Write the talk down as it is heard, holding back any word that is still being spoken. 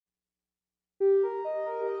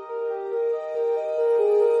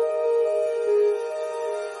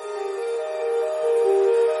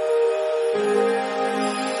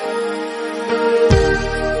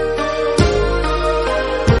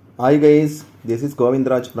Hi guys, this is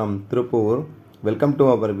Govindraj from Tirupur. Welcome to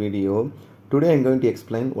our video. Today I am going to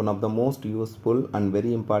explain one of the most useful and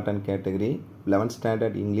very important category 11th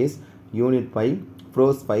standard English Unit 5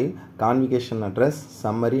 Prose 5 Convocation Address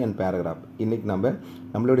Summary and Paragraph. இன்னைக்கு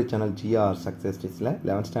நம்மளுடைய channel GR Success Tips ல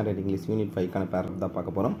 11th standard English Unit 5 கான paragraph தான்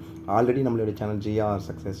பார்க்க போறோம். Already நம்மளுடைய channel GR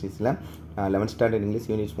Success Tips ல 11th standard English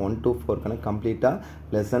Units 1 to 4 கான கம்ப்ளீட்டா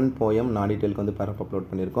lesson poem நான் டீடைல்க்கு வந்து paragraph அப்லோட்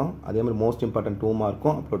பண்ணிருக்கோம். அதே மாதிரி most important 2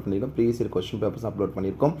 மார்க்கும் அப்லோட் பண்ணிருக்கோம். previous year question papers upload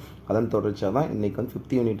பண்ணிருக்கோம். அதன் தொடர்ச்சியா தான் இன்னைக்கு வந்து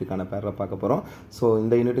 5th unit கான paragraph பார்க்க போறோம். சோ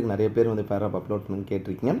இந்த யூனிட்டுக்கு நிறைய பேர் வந்து paragraph அப்லோட் பண்ணனும்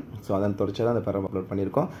கேட்டிருக்கீங்க. சோ அதன் தொடர்ச்சியா தான் அந்த paragraph அப்லோட்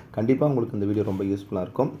பண்ணிருக்கோம். கண்டிப்பா உங்களுக்கு இந்த வீடியோ ரொம்ப யூஸ்ஃபுல்லா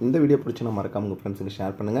இருக்கும். இந்த வீடியோ பிடிச்சா மறக்காம உங்க ஃப்ரெண்ட்ஸ்க்கு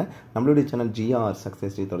ஷேர் பண்ணுங்க. நம்மளுடைய சேனல் GR Success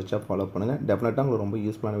Tips தொடர்ச்சியா ஃபாலோ பண்ணுங்க. டெஃபினட்டா உங்களுக்கு ரொம்ப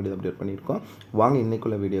யூஸ்ஃபுல்லான வீடியோ அப்டேட் பண்ணிருக்கோம். வாங்க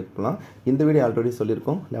இன்னைக்குள்ள வீடியோக்கு போலாம். இந்த video already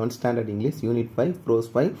சொல்லிருக்கோம் 11th standard English Unit 5 Prose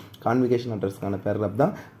 5 Convocation Address கான paragraph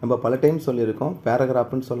தான். நம்ம பல டைம் சொல்லிருக்கோம்.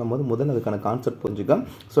 paragraph னு சொல்லும்போது முதல்ல அதுக்கான கான்செப்ட் புரிஞ்சுக்க.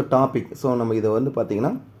 So topic. சோ நம்ம இத வந்து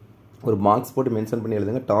பாத்தீங்கன்னா ஒரு மார்க்ஸ் போட்டு மென்ஷன் பண்ணி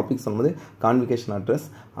எழுதுங்க. டாபிக் சொல்லும்போது கான்வகேஷன் அட்ரஸ்.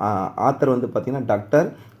 ஆத்தர் வந்து பாத்தீங்கன்னா டாக்டர்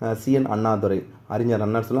CN அண்ணாதுரை, அறிஞர்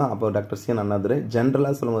அண்ணா சொல்லலாம். அப்போ டாக்டர் CN அண்ணாதுரை.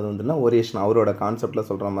 ஜென்ரலாக சொல்லும்போது வந்துன்னா ஓரியேஷன் அவரோட கான்செப்டில்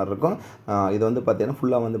சொல்கிற மாதிரி இருக்கும். இது வந்து பார்த்தீங்கன்னா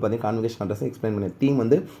ஃபுல்லாக வந்து பார்த்தீங்கன்னா கான்வகேஷன் அட்ரஸ் எக்ஸ்பிளைன் பண்ணி தீம்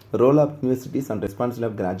வந்து role of universities and responsibility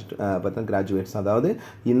of பார்த்தீங்கன்னா கிராஜுவேட்ஸ். அதாவது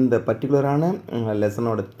இந்த பர்டிகுலரான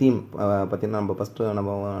லெசனோட தீம் பார்த்தீங்கன்னா நம்ம ஃபஸ்ட்டு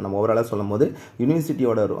நம்ம ஓவராலாக சொல்லும் போது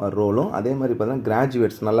யூனிவர்சிட்டியோட ரோலும் அதே மாதிரி பார்த்தீங்கன்னா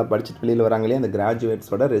கிராஜுவேட்ஸ் நல்லா படிச்சுட்டு வெளியில் வராங்களே அந்த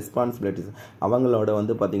கிராஜுவேட்ஸோட ரெஸ்பான்சிபிலிட்டிஸ் அவங்களோட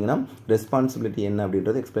வந்து பார்த்தீங்கன்னா ரெஸ்பான்சிபிலிட்டி என்ன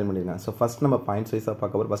அப்படின்றது எக்ஸ்பிளைன் பண்ணியிருக்காங்க. ஸோ ஃபஸ்ட் நம்ம பாயிண்ட்ஸ் வைஸாக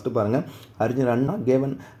பார்க்க போகிறோம். ஃபஸ்ட்டு பாருங்கள், அறிஞர் அண்ணா gave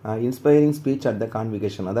an inspiring speech at the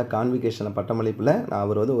convocation. அதான் கான்வகேஷன் பட்டமளிப்பில்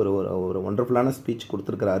அவர் வந்து ஒரு ஒண்டர்ஃபுல்லான ஸ்பீச்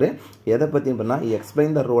கொடுத்துருக்காரு. எதை பற்றி பண்ணால்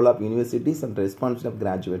explain the role of universities and responsibility of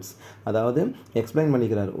graduates. அதாவது எக்ஸ்பிளைன்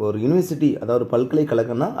பண்ணிக்கிறார் ஒரு யூனிவர்சிட்டி அதாவது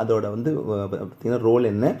பல்கலைக்கழகம்னா அதோட வந்து பார்த்தீங்கன்னா ரோல்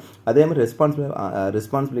என்ன, அதே மாதிரி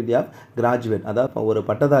ரெஸ்பான்சிபிலிட்டி ஆஃப் கிராஜுவேட் அதாவது ஒரு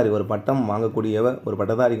பட்டதாரி ஒரு பட்டம் வாங்கக்கூடிய ஒரு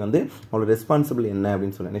பட்டதாரிக்கு வந்து அவங்களோட ரெஸ்பான்சிபிள் என்ன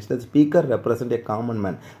அப்படின்னு சொல்லுவாங்க. நெக்ஸ்ட் ஸ்பீக்கர் ரெப்ரசன்ட் ஏ காமன்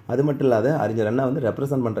மேன். அது மட்டும் இல்லாத அறிஞர் அண்ணா வந்து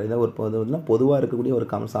ரெப்ரசன்ட் பண்ணுற இதை ஒரு பொதுவாக இருக்கக்கூடிய ஒரு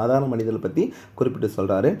சாதாரண மனிதர்களை பற்றி குறிப்பிட்டு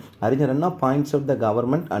சொல்றாரு. அறிஞர் அண்ணா points out the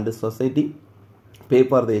government and society pay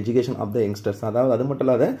for the education of the youngsters. அதாவது அது மட்டும்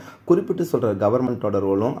இல்லாத குறிப்பிட்டு சொல்கிறார் கவர்மெண்ட்டோட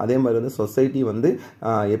ரோலும் அதே மாதிரி வந்து சொசைட்டி வந்து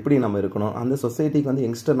எப்படி நம்ம இருக்கணும், அந்த சொசைட்டிக்கு வந்து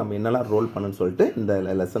யங்ஸ்டர் நம்ம என்னெல்லாம் ரோல் பண்ணணும்னு சொல்லிட்டு இந்த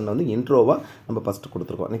லெசனில் வந்து இன்ட்ரோவாக நம்ம ஃபஸ்ட்டு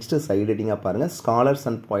கொடுத்துருக்கோம். நெக்ஸ்ட் சைட் ரீடிங்காக பாருங்கள், scholars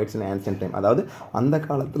and பாய்ட்ஸ் in ancient time. அதாவது அந்த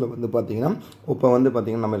காலத்தில் வந்து பார்த்தீங்கன்னா இப்போ வந்து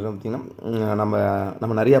பார்த்தீங்கன்னா நம்ம பார்த்தீங்கன்னா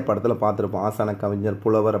நம்ம நிறைய படத்தில் பார்த்துருப்போம் ஆசான கவிஞர்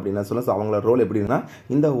புலவர் அப்படின்னு சொல்ல. ஸோ அவங்களோட ரோல் எப்படின்னா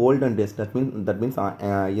இந்த ஓல்டன் டேஸ் தட் மீன்ஸ்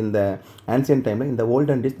இந்த ஆன்சியன்ட் டைமில் இந்த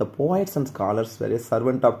olden days the poets and scholars வேறு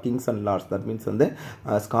servant of Kings and Lord's. That means வந்து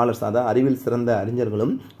ஸ்காலர்ஸ் அதாவது அறிவில் சிறந்த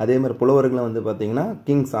அறிஞர்களும் அதே மாதிரி புலவர்களும் வந்து பார்த்தீங்கன்னா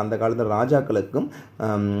கிங்ஸ் அந்த காலத்தில் ராஜாக்களுக்கும்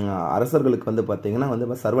அரசர்களுக்கு வந்து பார்த்தீங்கன்னா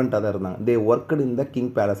வந்து சர்வெண்ட்டாக தான் இருந்தாங்க. தே worked in the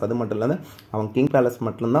king palace. அது மட்டும் இல்லாத அவங்க கிங் பேலஸ்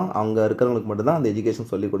மட்டும்தான் அவங்க இருக்கிறவங்களுக்கு மட்டும்தான் அந்த எஜுகேஷன்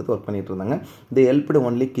சொல்லி கொடுத்து ஒர்க் பண்ணிட்டு இருந்தாங்க. தே helped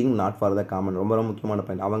only king not for the common. ரொம்ப ரொம்ப முக்கியமான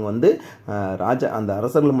பாயிண்ட். அவங்க வந்து ராஜா அந்த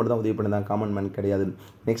அரசர்கள் மட்டும் தான் உதவி பண்ணிதான் காமன் மேன் கிடையாது.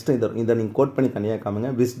 நெக்ஸ்ட் இதை நீங்கள் கோட் பண்ணி தனியாக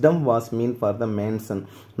காமிங்க. Wisdom was mean for the mansion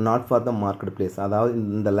not for the market place. அதாவது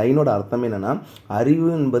இந்த லைனோட அர்த்தம் என்னன்னா அறிவு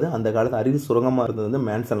என்பது அந்த காலத்து அறிவு சுரங்கமாக இருந்தது வந்து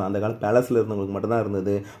மேன்சன் அந்த காலத்து பேலஸில் இருந்தவங்களுக்கு மட்டும் தான்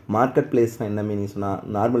இருந்தது. மார்க்கெட் பிளேஸ்னா என்ன மீனிங் சொன்னால்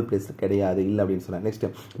நார்மல் பிளேஸ் கிடையாது இல்லை அப்படின்னு சொன்னாங்க. Next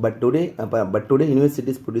but today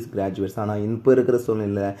universities produce graduates. ஆனால் இப்போ இருக்கிற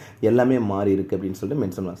சூழ்நிலை எல்லாமே மாறி இருக்கு அப்படின்னு சொல்லிட்டு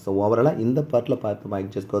மென்ஷன் பண்ணலாம். ஸோ ஓவராலாக இந்த பார்ட்டில் பார்த்து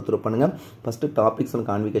பாயிண்ட் ஜஸ்ட் கோ த்ரூ பண்ணுங்க. First topics and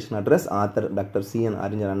convocation address author doctor CN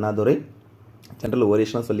அறிஞர் அண்ணாதுரை. ஜென்ரல்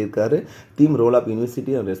ஓரியேஷனாக சொல்லியிருக்காரு. Theme role of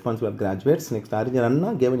university and responsibility of graduates. Next அறிஞர் அண்ணா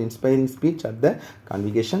cave an inspiring speech at the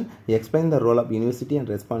convocation. He explained the role of university and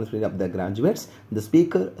responsibility of the graduates. The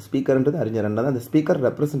speaker என்றது அறிஞர் அண்ணா தான். The speaker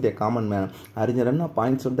represent a common man. அறிஞர் அண்ணா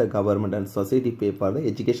points out the government and society pay for the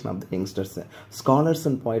education of the youngsters. Scholars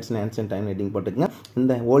and poets in ancient time heading போட்டுங்க. In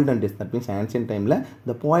the olden days that means ancient timeல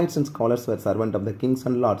the poets and scholars were servant of the kings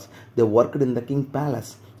and lords. They worked in the king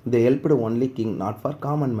palace. They helped only king not for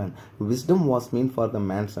common man. Wisdom was meant for the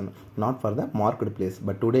mansion not for the marketplace.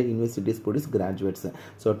 But today universities produce graduates.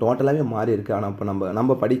 So டோட்டலாகவே மாறி இருக்குது. ஆனால் இப்போ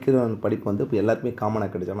நம்ம படிக்கிற படிப்பு வந்து இப்போ எல்லாருக்குமே காமனாக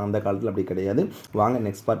கிடைச்சு. ஆனால் அந்த காலத்தில் அப்படி கிடையாது. வாங்க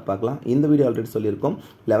நெக்ஸ்ட் பார்ட் பார்க்கலாம். இந்த வீடியோ ஆல்ரெடி சொல்லியிருக்கோம்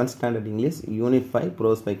 11th standard English Unit 5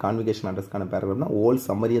 Prose 5 Convocation அட்ரஸ்க்கான paragraph தான் ஓல்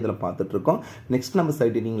சம்மரி அதில் பார்த்துட்டு இருக்கோம். நெக்ஸ்ட் நம்ம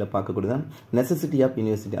சைட் ரீடிங்கில் பார்க்கக்கூடியது நெசசிட்டி ஆஃப்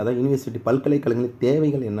யூனிவர்சிட்டி. அதாவது யூனிவர்சிட்டி பல்கலைக்கழகங்களின்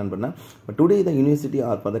தேவைகள் என்னன்னு பண்ணால் today the university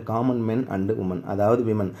R for the common men and woman. அதாவது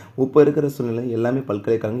விமன் இப்போ இருக்கிற சூழ்நிலை எல்லாமே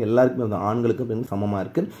பல்கலைக்கழகம் எல்லாருக்குமே ஆண்களுக்கும் சமமாக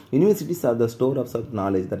இருக்குது. Universities R the store of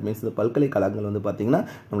knowledge. That means இந்த பல்கலைக்கழகங்கள் வந்து பார்த்தீங்கன்னா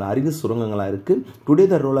நம்மளோட அறிவு சுரங்கங்களாக இருக்குது. Today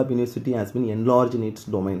the role of university has been enlarge in it's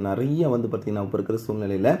domain. நிறைய வந்து பார்த்தீங்கன்னா இப்போ இருக்கிற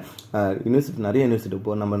சூழ்நிலையில் யூனிவர்சிட்டி நிறைய யூனிவர்சிட்டி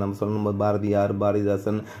இப்போ நம்ம சொல்லும்போது பாரதியார்,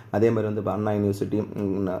 பாரதிதாசன், அதே மாதிரி வந்து இப்போ அண்ணா யூனிவர்சிட்டி,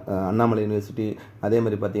 அண்ணாமலை யூனிவர்சிட்டி, அதே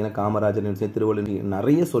மாதிரி பார்த்தீங்கன்னா காமராஜர் யூனிவர்சிட்டி, திருவள்ளுவர்,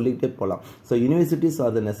 நிறைய சொல்லிக்கிட்டே போகலாம். So universities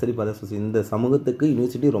R the நெசரி for the society. இந்த சமூகத்துக்கு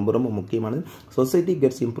யூனிவர்சிட்டி ரொம்ப ரொம்ப முக்கியமானது. Society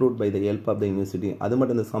gets improved by the help of the university. அது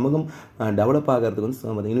மட்டும் இந்த சமூகம் டெவலப் ஆகிறதுக்கு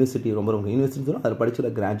வந்து யூனிவர்சிட்டி ரொம்ப ரொம்ப யூனிவர்சிட்டி சொல்லலாம். அதை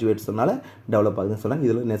படிச்சுள்ள கிராஜுவேட்ஸ்னால டெவலப் ஆகுதுன்னு சொல்லலாம்.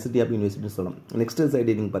 இதில் நெசசிட்டி ஆஃப் யூனிவர்சிட்டி சொல்லலாம். நெக்ஸ்ட்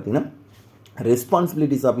சைடு பார்த்தீங்கன்னா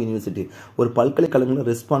ரெஸ்பான்சிபிலிட்டிஸ் ஆஃப் யூனிவர்சிட்டி. ஒரு பல்கலைக்கழகம்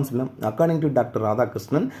responsible. According to doctor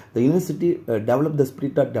Radhakrishnan, the university develop the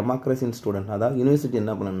spirit of democracy in student. அதாவது யூனிவர்சிட்டி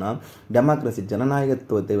என்ன பண்ணணும்னா டெமோக்ரஸி,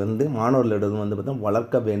 ஜனநாயகத்துவத்தை வந்து மாணவர்களிடம் வந்து பார்த்தா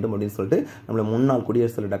வளர்க்க வேண்டும் அப்படின்னு சொல்லிட்டு நம்மளோட முன்னாள்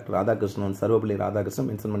குடியரசுத் தலைவர் டாக்டர் ராதாகிருஷ்ணன், சர்வப்பள்ளி ராதாகிருஷ்ணன்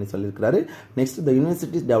மென்ஷன் பண்ணி சொல்லியிருக்கிறாரு. Next the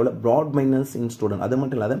universities develop broad minders in student. அது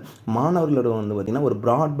மட்டும் இல்லாத மாணவர்களிடம் வந்து பார்த்தீங்கன்னா ஒரு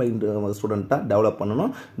ப்ராட் மைண்ட் ஸ்டூடெண்ட்டாக டெவலப்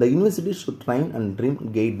பண்ணணும். The university should drain and dream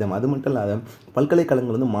guide தம். அது மட்டும் இல்லாத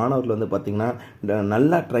பல்கலைக்கழகங்கள் வந்து மாணவர்கள் வந்து பார்த்தீங்கன்னா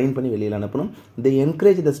நல்லா ட்ரெயின் பண்ணி வெளியில் அனுப்பணும். They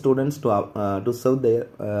encourage the students to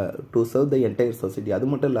serve the entire society. அது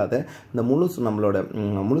மட்டும் இல்லாத இந்த நம்மளோட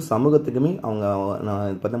முழு சமூகத்துக்குமே அவங்க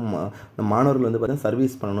பார்த்தா மாணவர்கள் வந்து பார்த்தா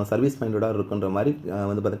சர்வீஸ் பண்ணணும், சர்வீஸ் மைண்டடாக இருக்குன்ற மாதிரி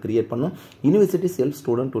வந்து பார்த்தா கிரியேட் பண்ணணும். University self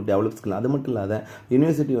student to develop skill. அது மட்டும் இல்லாத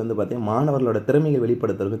யூனிவர்சிட்டி வந்து பார்த்தீங்கன்னா மாணவர்களோட திறமையை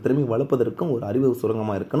வெளிப்படுத்துறதுக்கு, திறமை வளர்ப்பதற்கும் ஒரு அறிவு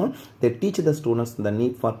சுரங்கமாக இருக்கணும். தே teach the students the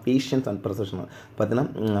need for patience and professional. பார்த்தீங்கன்னா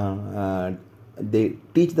they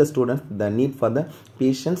teach the students the need for the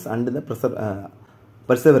patience and the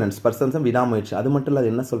perseverance விடாமுயற்சி. அது மட்டும் இல்லாத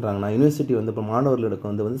என்ன சொல்கிறாங்கன்னா யூனிவர்சிட்டி வந்து இப்போ மாணவர்களுக்கு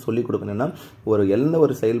வந்து சொல்லிக் கொடுக்கணும்னா எந்த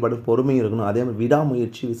ஒரு செயல்பாடு பொறுமையும் இருக்கணும், அதே மாதிரி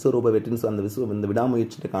விடாமுயற்சி விஸ்வரூப வெற்றின்னு இந்த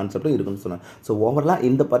விடாமுயற்சி கான்செப்டும் இருக்குன்னு சொன்னாங்க. ஸோ ஓவராலாக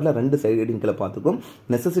இந்த பார்ட்டில் ரெண்டு சைடிங்கில் பார்த்துக்கும்.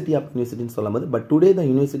 நெசசிட்டி ஆஃப் யூனிவர்சிட்டின்னு சொல்லும்போது but today the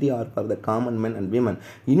university R for the common men and women.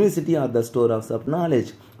 University are the store of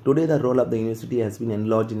knowledge. Today the role of the university has been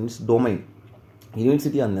enlarged in its domain.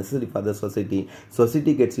 University are necessary for the society.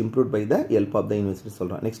 Society gets improved by the help of the university.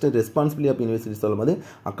 Next, responsibility of university.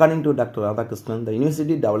 According to Dr. Radhakrishnan, the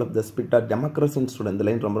university developed the spirit of democracy in students. The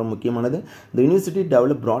line ரொம்ப முக்கியமானது. The university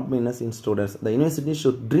developed broad mindedness in students. The university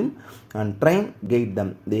should dream and train, guide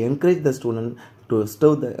them. They encourage the student to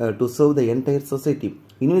serve the entire society.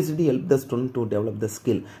 University help the student to develop the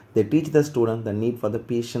skill. They teach the student the need for the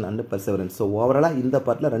patience and perseverance. So overall இந்த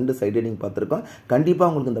பார்ட்ல ரெண்டு side heading பார்த்துருக்கோம். கண்டிப்பாக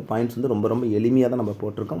உங்களுக்கு இந்த points வந்து ரொம்ப ரொம்ப எளிமையாக தான் நம்ம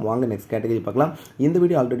போட்டிருக்கோம். வாங்க நெக்ஸ்ட் கேட்டகரி பார்க்கலாம். இந்த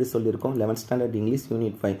வீடியோ ஆல்ரெடி சொல்லியிருக்கோம். 11th standard English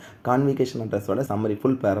unit 5 convocation அட்ரஸோட summary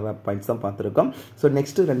full paragraph points தான் பார்த்துருக்கோம். ஸோ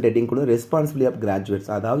நெக்ஸ்ட் ரெண்டு ஹெட்டிங் கூட ரெஸ்பான்சிபிலிட்டி ஆஃப்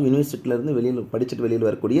கிராஜுவேட்ஸ். அதாவது யூனிவர்சிட்டியிலேருந்து படிச்சுட்டு வெளியில்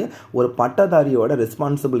வரக்கூடிய ஒரு பட்டதாரியோட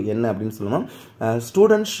ரெஸ்பான்சிபிள் என்ன அப்படின்னு சொல்லணும்.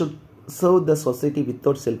 Students should serve the society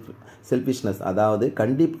without selfishness. அதாவது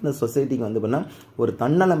கண்டிப்பாக இந்த சொசைட்டிக்கு வந்து பண்ணால் ஒரு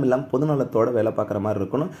தன்னலம் இல்லாமல் பொதுநலத்தோட வேலை பார்க்குற மாதிரி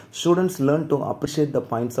இருக்கணும். Students learn to appreciate the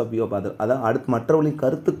points of view of other. அதாவது அடுத்து மற்றவர்களின்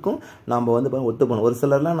கருத்துக்கும் நம்ம வந்து ஒத்துக்கணும். ஒரு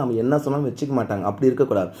சிலர்லாம் நம்ம என்ன சொன்னாலும் வச்சுக்க மாட்டாங்க, அப்படி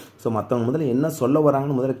இருக்கக்கூடாது. ஸோ மற்றவங்க முதல்ல என்ன சொல்ல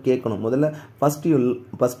வராங்கன்னு முதல்ல கேட்கணும். முதல்ல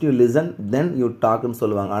first you listen then you டாக்னு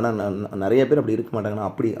சொல்லுவாங்க. ஆனால் நிறைய பேர் அப்படி இருக்க மாட்டாங்கன்னா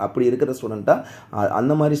அப்படி இருக்கிற ஸ்டூடெண்ட்டாக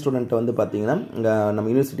அந்த மாதிரி ஸ்டூடெண்ட்டை வந்து பார்த்தீங்கன்னா நம்ம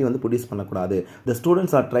யூனிவர்சிட்டி வந்து ப்ரொடியூஸ் பண்ணக்கூடாது. The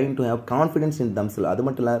students are trying to have confidence in themselves. அது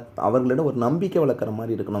மட்டும் இல்லை அவர்களிடம் ஒரு நம்பிக்கை வளர்க்குற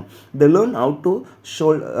மாதிரி இருக்கணும். They learn how to show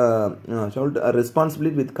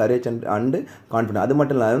responsibility with courage and confidence. அது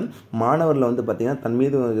மட்டும் இல்லாமல் மாணவர்கள் வந்து பார்த்தீங்கன்னா தன்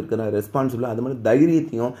மீது இருக்கிற ரெஸ்பான்சிபிலிட்டி, அது மாதிரி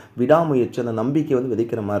தைரியத்தையும் விடாமுயற்சி அந்த நம்பிக்கை வந்து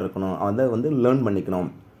விதைக்கிற மாதிரி இருக்கணும். அதை வந்து லேர்ன்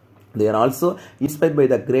பண்ணிக்கணும். They are also inspired by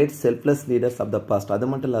the great selfless leaders of the past. அது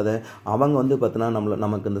மட்டும் இல்லாத அவங்க வந்து பார்த்தீங்கன்னா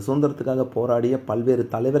நமக்கு இந்த சுதந்திரத்துக்காக போராடிய பல்வேறு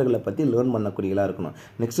தலைவர்களை பற்றி லேர்ன் பண்ணக்கூடியதாக இருக்கணும்.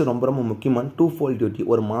 நெக்ஸ்ட் ரொம்ப ரொம்ப முக்கியமான டூ ஃபோல்ட் டியூட்டி.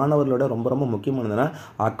 ஒரு மாணவர்களோட ரொம்ப ரொம்ப முக்கியமானதுன்னா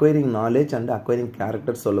acquiring knowledge and acquiring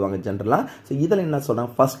character சொல்லுவாங்க ஜென்ரலாக. ஸோ இதில் என்ன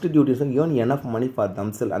சொல்கிறாங்க, first duties earn enough money for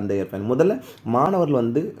தம்செல் and their family. முதல்ல மாணவர்கள்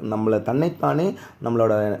வந்து தன்னைத்தானே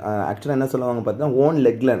நம்மளோட ஆக்சுவலாக என்ன சொல்லுவாங்க பார்த்தீங்கன்னா ஓன்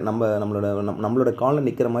லெக்கில் நம்மளோட காலில்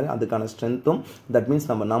நிற்கிற மாதிரி அதுக்கான ஸ்ட்ரென்த்தும், தட் மீன்ஸ்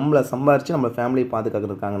நம்மளை சம்பாரிச்சு நம்ம ஃபேமிலியை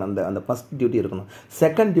பாதுகாக்கிறதுக்காக அந்த ஃபர்ஸ்ட் டியூட்டி இருக்கணும்.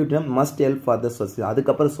 Second duty must help for the society.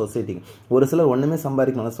 அதுக்கப்புறம் சொசைட்டி. ஒரு சிலர் ஒன்றுமே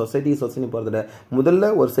சம்பாதிக்கணும், சொசைட்டி போகிறத முதல்ல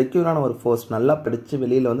ஒரு செக்யூரான ஒரு போஸ்ட், நல்லா படித்து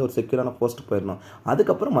வெளியில் வந்து ஒரு செக்யூரான போஸ்ட் போயிடணும்.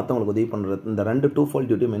 அதுக்கப்புறம் மற்றவங்களுக்கு உதவி பண்ணுறது. இந்த ரெண்டு டூ ஃபோல்ட்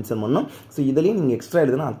டியூட்டி மென்ஷன் பண்ணணும். ஸோ இதுலேயும் நீங்கள் எக்ஸ்ட்ரா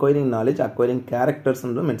எழுதுனா acquiring knowledge, acquiring characters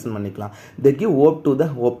mention பண்ணிக்கலாம். They give hope to the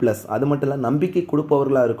hopeless. அது மட்டும் இல்லை நம்பிக்கை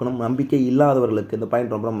கொடுப்பவர்களாக இருக்கணும், நம்பிக்கை இல்லாதவர்களுக்கு. இந்த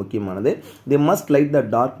பாயிண்ட் ரொம்ப முக்கியமானது. They must light the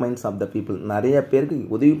dark minds of the people. நிறைய பேருக்கு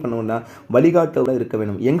உதவி வழிகாட்டோட இருக்க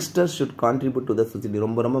வேண்டும். Youngsters should contribute to the society.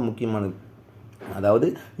 ரொம்ப ரொம்ப முக்கியமானது. அதாவது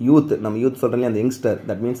யூத் நம்ம யூத் சொல்கிறோம் அந்த யங்ஸ்டர்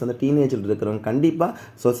தட் மீன்ஸ் வந்து டீனேஜில் இருக்கிறவங்க கண்டிப்பாக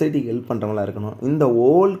சொசைட்டிக்கு ஹெல்ப் பண்ணுறவங்களா இருக்கணும். இந்த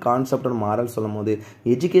ஓல் கான்செப்ட் மாரல் சொல்லும் போது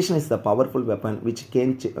education is the powerful weapon which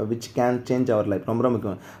can change our life. ரொம்ப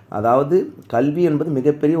முக்கியம். அதாவது கல்வி என்பது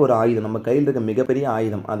மிகப்பெரிய ஒரு ஆயுதம், நம்ம கையில் இருக்க மிகப்பெரிய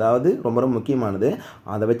ஆயுதம், அதாவது ரொம்ப முக்கியமானது.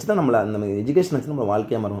 அதை வச்சு தான் நம்ம எஜுகேஷன் வச்சு நம்ம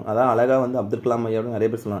வாழ்க்கையாக மாறும். அதாவது அழகாக வந்து அப்துல் கலாம் ஐயாவோட நிறைய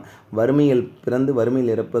பேர் சொல்லுவாங்க, வறுமையில் பிறந்து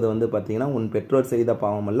வறுமையில் இறப்பது வந்து பார்த்தீங்கன்னா உன் பெற்றோர் செய்த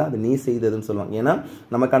பாவம் அல்ல, அது நீ செய்ததுன்னு சொல்லுவாங்க. ஏன்னா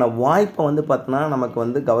நமக்கான வாய்ப்பை வந்து பார்த்தீங்கன்னா நமக்கு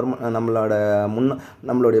வந்து கவர்மெண்ட்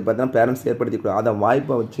நம்மளுடைய பார்த்தீங்கன்னா பேரண்ட்ஸ் ஏற்படுத்தி கொடுக்கும். அதை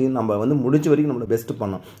வாய்ப்பை வச்சு நம்ம வந்து முடிஞ்ச வரைக்கும் நம்மளை பெஸ்ட்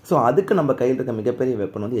பண்ணோம். ஸோ அதுக்கு நம்ம கையில் இருக்க மிகப்பெரிய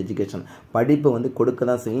வெப்பன் வந்து எஜுகேஷன். படிப்பு வந்து கொடுக்க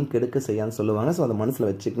தான் செய்யும், கெடுக்க செய்யான்னு சொல்லுவாங்க. ஸோ அதை மனசில்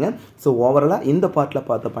வச்சுக்கோங்க. ஸோ ஓவராலாக இந்த பார்ட்டில்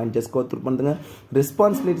பார்த்த பாயிண்ட் ஜஸ்ட் கோ த்ரூ பண்ணுங்க.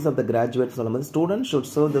 ரெஸ்பான்சிபிலிட்டிஸ் ஆஃப் த கிராஜுவேட் சொல்லும்போது student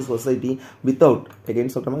should serve the society without,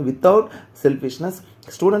 again சொல்கிற மாதிரி without selfishness.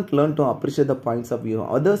 Students learn to appreciate the points of view of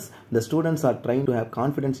others. The students are trying to have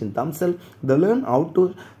confidence in themselves. They learn how to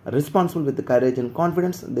responsible with courage and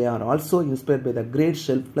confidence. They are also inspired by the great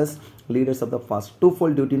selfless leaders of the past.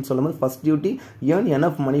 Twofold duty in Solomon. First duty, earn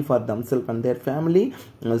enough money for themselves and their family.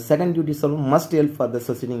 Second duty, Solomon must help for the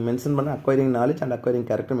society. Mention பண்ண acquiring knowledge and acquiring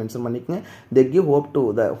character mention பண்ணிக்கங்க. They give hope to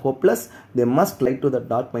the hopeless. They must light to the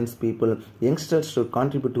dark minds people. Youngsters should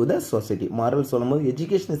contribute to the society. Moral சொல்லும்போது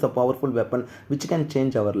education is a powerful weapon which can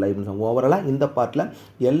change our life. ஓவராலாக இந்த பார்ட்டில்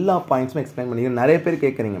எல்லா பாயிண்ட்ஸுமே explain பண்ணிக்கிறேன். நிறைய பேர்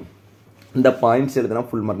கேட்குறீங்க இந்த பாயிண்ட்ஸ் எழுதுனா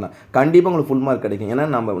ஃபுல் மார்க் தான். கண்டிப்பாக உங்களுக்கு ஃபுல் மார்க் கிடைக்கும். ஏன்னா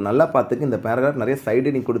நம்ம நல்லா பார்த்துக்கு இந்த பேராகிராஃப் நிறைய சைட்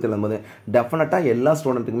ரீடிங் கொடுத்துருக்கும் போது டெஃபினட்டாக எல்லா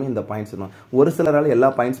ஸ்டூடெண்ட்டுக்குமே இந்த பாயிண்ட்ஸ் இருக்கும். ஒரு சிலரால் எல்லா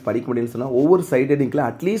பாயிண்ட்ஸ் படிக்க முடியும்னு சொன்னால் ஒவ்வொரு சைட் ரீடிங்கில்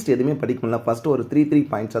அட்லீஸ்ட் எதுவுமே படிக்க முடியல, ஃபஸ்ட்டு ஒரு 3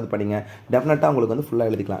 பாயிண்ட்ஸ் அது படிங்க, டெஃபினட்டாக உங்களுக்கு வந்து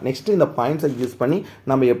ஃபுல்லாக எழுதிக்கலாம். நெக்ஸ்ட்டு இந்த பாயிண்ட்ஸை யூஸ் பண்ணி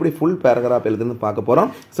நம்ம எப்படி ஃபுல் பேராகிராஃப் எழுதுன்னு பார்க்க போகிறோம்.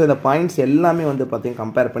 ஸோ இந்த பாயிண்ட்ஸ் எல்லாமே வந்து பார்த்தீங்கன்னா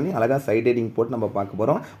கம்பேர் பண்ணி அழகாக சைட் ரீடிங் போட்டு நம்ம பார்க்க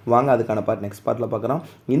போகிறோம். வாங்க அதுக்கான பார்ட் நெக்ஸ்ட் பார்ட்டில் பார்க்குறோம்.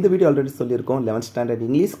 இந்த வீடியோ ஆல்ரெடி சொல்லியிருக்கோம் 11th standard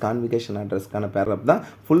English convocation அட்ரஸ்க்கான paragraph தான்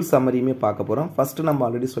ஃபுல் சம்மரியுமே பார்க்க போகிறோம். ஃபஸ்ட்டு நம்ம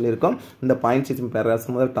ஆல்ரெடி சொல்லியிருக்கோம் இந்த பாயிண்ட்ஸ் பேராகிராஃப்ஸ்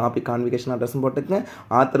முதல் டாபிக் கான்விகேஷன் அட்ரஸ் போட்டுக்கங்க.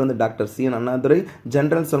 ஆத்தர் வந்து doctor C N Annadurai.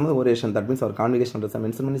 General சொல்லும்போது ஓரேஷன், that means our convocation address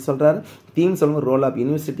mention பண்ணி சொல்றாரு. தீம் சொல்லும்போது role of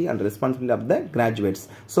university and responsibility of the graduates.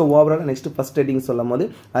 So overall next first heading சொல்லும் போது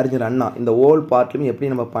அறிஞர் அண்ணா. இந்த ஓல் பார்ட்லையும்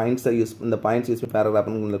எப்படி நம்ம பாயிண்ட்ஸை யூஸ் இந்த பாயிண்ட்ஸ் யூஸ்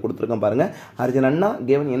பேராகிராஃப் கொடுத்துருக்கோம் பாருங்க. அறிஞர் அண்ணா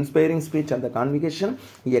gave an inspiring speech at the convocation.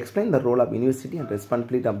 He explained the role of university and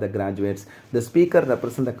responsibility of the graduates. The speaker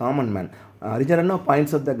represents the common man. Arijanna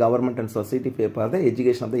points of the government and society favor the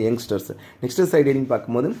education of the youngsters. Next side heading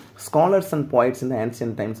பார்க்கும்போது scholars and poets in the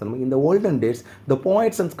ancient times. In the olden days, the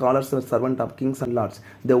poets and scholars were servants of kings and lords.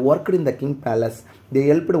 They worked in the king palace. They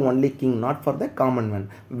helped only king, not for the common man.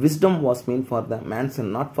 Wisdom was meant for the mansion,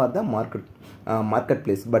 not for the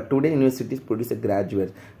marketplace. But today universities produce a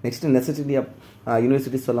graduate. Next necessity of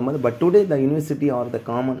universities சொல்லும்போது but today the university are the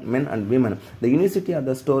common men and women. The university are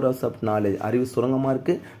the storehouse of knowledge. அறிவு சுரங்கமாக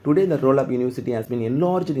இருக்கு. Today the role of university has been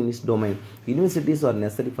enlarged in its domain. Universities are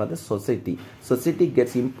necessary for the society. Society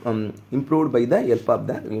gets improved by the help of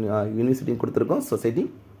the university கொடுத்துருக்கோம் society.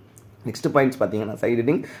 Next points பார்த்தீங்கன்னா side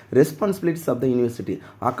heading responsibilities of the university.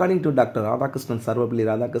 According to Dr. Radhakrishnan Sarvapalli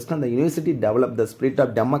Radhakrishnan, the university developed the spirit of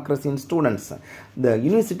democracy in students. The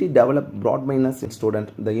university developed broad-mindedness in students.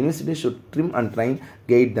 The university should trim and train,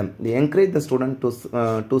 guide them. They encourage the student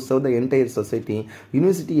to serve the entire society.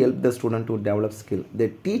 University help the student to develop skill. They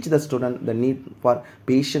teach the student the need for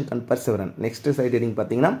patience and perseverance. Next side heading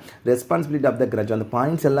பார்த்தீங்கன்னா responsibility of the graduate. அந்த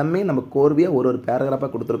points எல்லாமே நம்ம கோர்வையாக ஒரு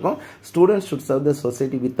பேராகிராஃபாக கொடுத்துருக்கோம். Students should serve the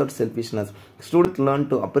society without selfishness. Students learn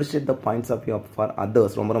to appreciate the points of view for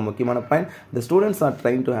others. ரொம்ப முக்கியமான point. The students are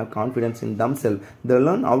trying to have confidence in themselves. They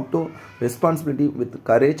learn how to responsibility with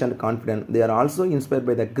courage and confidence. They are also inspired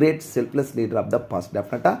by the great selfless leader of the past.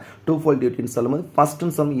 Definitely twofold duty சொல்லும்போது first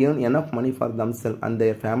some earn enough money for themselves and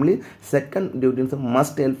their family. Second duty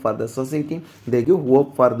must help for the society. They give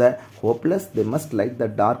hope for the hopeless. They must light the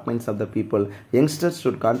dark minds of the people. Youngsters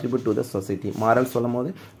should contribute to the society. Moral சொல்லும்போது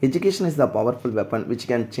education is the powerful weapon which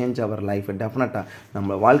can change our life. Definitely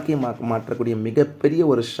நம்ம வாழ்க்கையை மாற்றக்கூடிய மிகப்பெரிய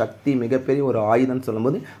ஒரு சக்தி, மிகப்பெரிய ஒரு ஆயுதம்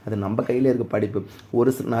சொல்லும்போது அது நம்ம கையில் இருக்க படிப்பு.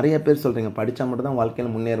 நிறைய பேர் சொல்கிறீங்க படித்தா மட்டும் தான்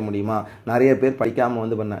வாழ்க்கையில் முன்னேற முடியுமா, நிறைய பேர் படிக்காமல்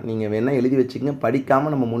வந்து பண்ண நீங்கள் வேணால் எழுதி வச்சுக்கங்க,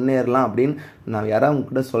 படிக்காமல் நம்ம முன்னேறலாம் அப்படின்னு நான் யாராவது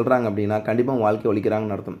உங்ககிட்ட சொல்கிறாங்க அப்படின்னா கண்டிப்பாக வாழ்க்கை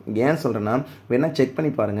ஒழிக்கிறாங்கன்னு அர்த்தம். ஏன் சொல்கிறேன்னா வேணால் செக்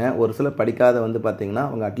பண்ணி பாருங்கள். ஒரு சில படிக்காத வந்து பார்த்தீங்கன்னா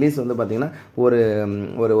அவங்க அட்லீஸ்ட் வந்து பார்த்தீங்கன்னா ஒரு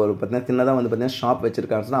ஒரு ஒரு பார்த்தீங்கன்னா சின்னதாக வந்து பார்த்தீங்கன்னா ஷாப்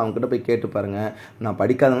வச்சுருக்காங்கன்னா அவங்ககிட்ட போய் கேட்டு பாருங்கள், நான்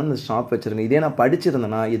படிக்காதவங்க இந்த ஷாப் வச்சுருக்கேன், இதே நான்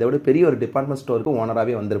படிச்சிருந்தேன்னா இதை விட பெரிய ஒரு டிபார்ட்மெண்ட் ஸ்டோருக்கு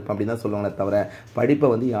ஓனராகவே வந்திருப்பேன் அப்படின்னு தான் சொல்லுவாங்களே தவிர படிப்பை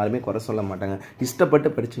வந்து யாருமே குறை சொல்ல மாட்டாங்க. இஷ்டப்பட்டு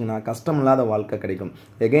படிச்சிங்கன்னா கஷ்டம் இல்லாத வாழ்க்கை கிடைக்கும்.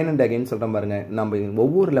 எகைன் அண்ட் அகைன் சொல்கிறேன் பாருங்கள், நம்ம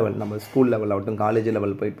ஒவ்வொரு லெவல் நம்ம ஸ்கூல் லெவல் ஆகட்டும் காலேஜ்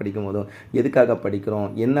லெவல் போய் படிக்கும் போதும் எதுக்காக படிக்கிறோம்,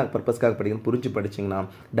 என்ன பர்பஸ்க்காக படிக்கணும் புரிஞ்சு படிச்சிங்கன்னா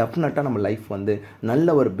டெஃபினட்டாக நம்ம லைஃப் வந்து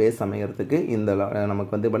நல்ல ஒரு பேஸ் அமைகிறதுக்கு இந்த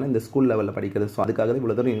நமக்கு வந்து இந்த ஸ்கூல் லெவலில் படிக்கிறது. ஸோ அதுக்காக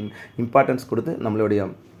இவ்வளோ தூரம் இம்பார்ட்டன்ஸ் கொடுத்து நம்மளுடைய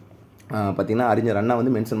பார்த்தீங்கன்னா அறிஞர் அண்ணா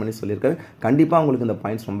வந்து மென்ஷன் பண்ணி சொல்லியிருக்காரு. கண்டிப்பாக உங்களுக்கு இந்த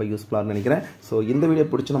பாயிண்ட்ஸ் ரொம்ப யூஸ்ஃபுல்லாக நினைக்கிறேன். ஸோ இந்த வீடியோ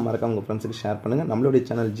பிடிச்சி நம்ம மறக்காம உங்கள் ஃப்ரெண்ட்ஸுக்கு ஷேர் பண்ணுங்கள். நம்மளுடைய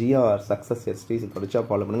சேனல் ஜிஆர் சக்ஸஸ் எஸ்டிசி படிச்சா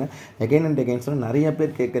ஃபாலோ பண்ணுங்கள். எகைன் அண்ட் எகைன் சொன்னால் நிறைய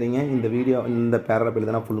பேர் கேட்குறீங்க இந்த வீடியோ இந்த பேராகிராஃப்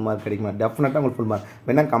எழுதுனா ஃபுல் மார்க் கிடைக்குமா? டெஃபினட்டாக உங்களுக்கு ஃபுல் மார்க்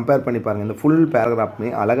வேணால் கம்பேர் பண்ணி பாருங்கள். இந்த ஃபுல் பேராகிராஃப்மே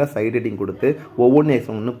அழகாக சைட் ஹெட்டிங் கொடுத்து ஒவ்வொன்றும்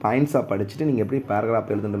எக்ஸாம் பாயிண்ட்ஸாக படிச்சுட்டு நீங்கள் எப்படி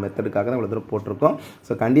பேராகிராஃப் எழுதுன்ற மெத்தடுக்காக தான் இவ்வளோ தூரம் போட்டிருக்கோம்.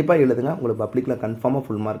 ஸோ கண்டிப்பாக எழுதுங்க, உங்களுக்கு பப்ளிக்கில் கன்ஃபார்மாக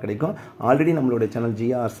ஃபுல் மார்க் கிடைக்கும். ஆல்ரெடி நம்மளுடைய channel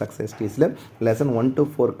GR success எஸ்டிஸில் lesson 1 to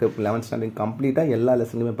 4 11th standard கம்ப்ளீட்டாக எல்லா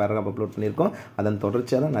லெசன்லையுமே பேராகிராஃப் அப்லோட் பண்ணியிருக்கோம். அதன்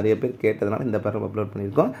தொடர்ச்சியாக தான் நிறைய பேர் கேட்டதுனால இந்த பேராகிராஃப் அப்லோட்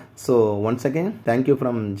பண்ணியிருக்கோம். So once again thank you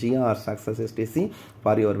from GR success STC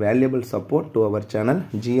for your valuable support to our channel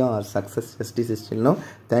GR success STC.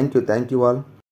 Thank you all.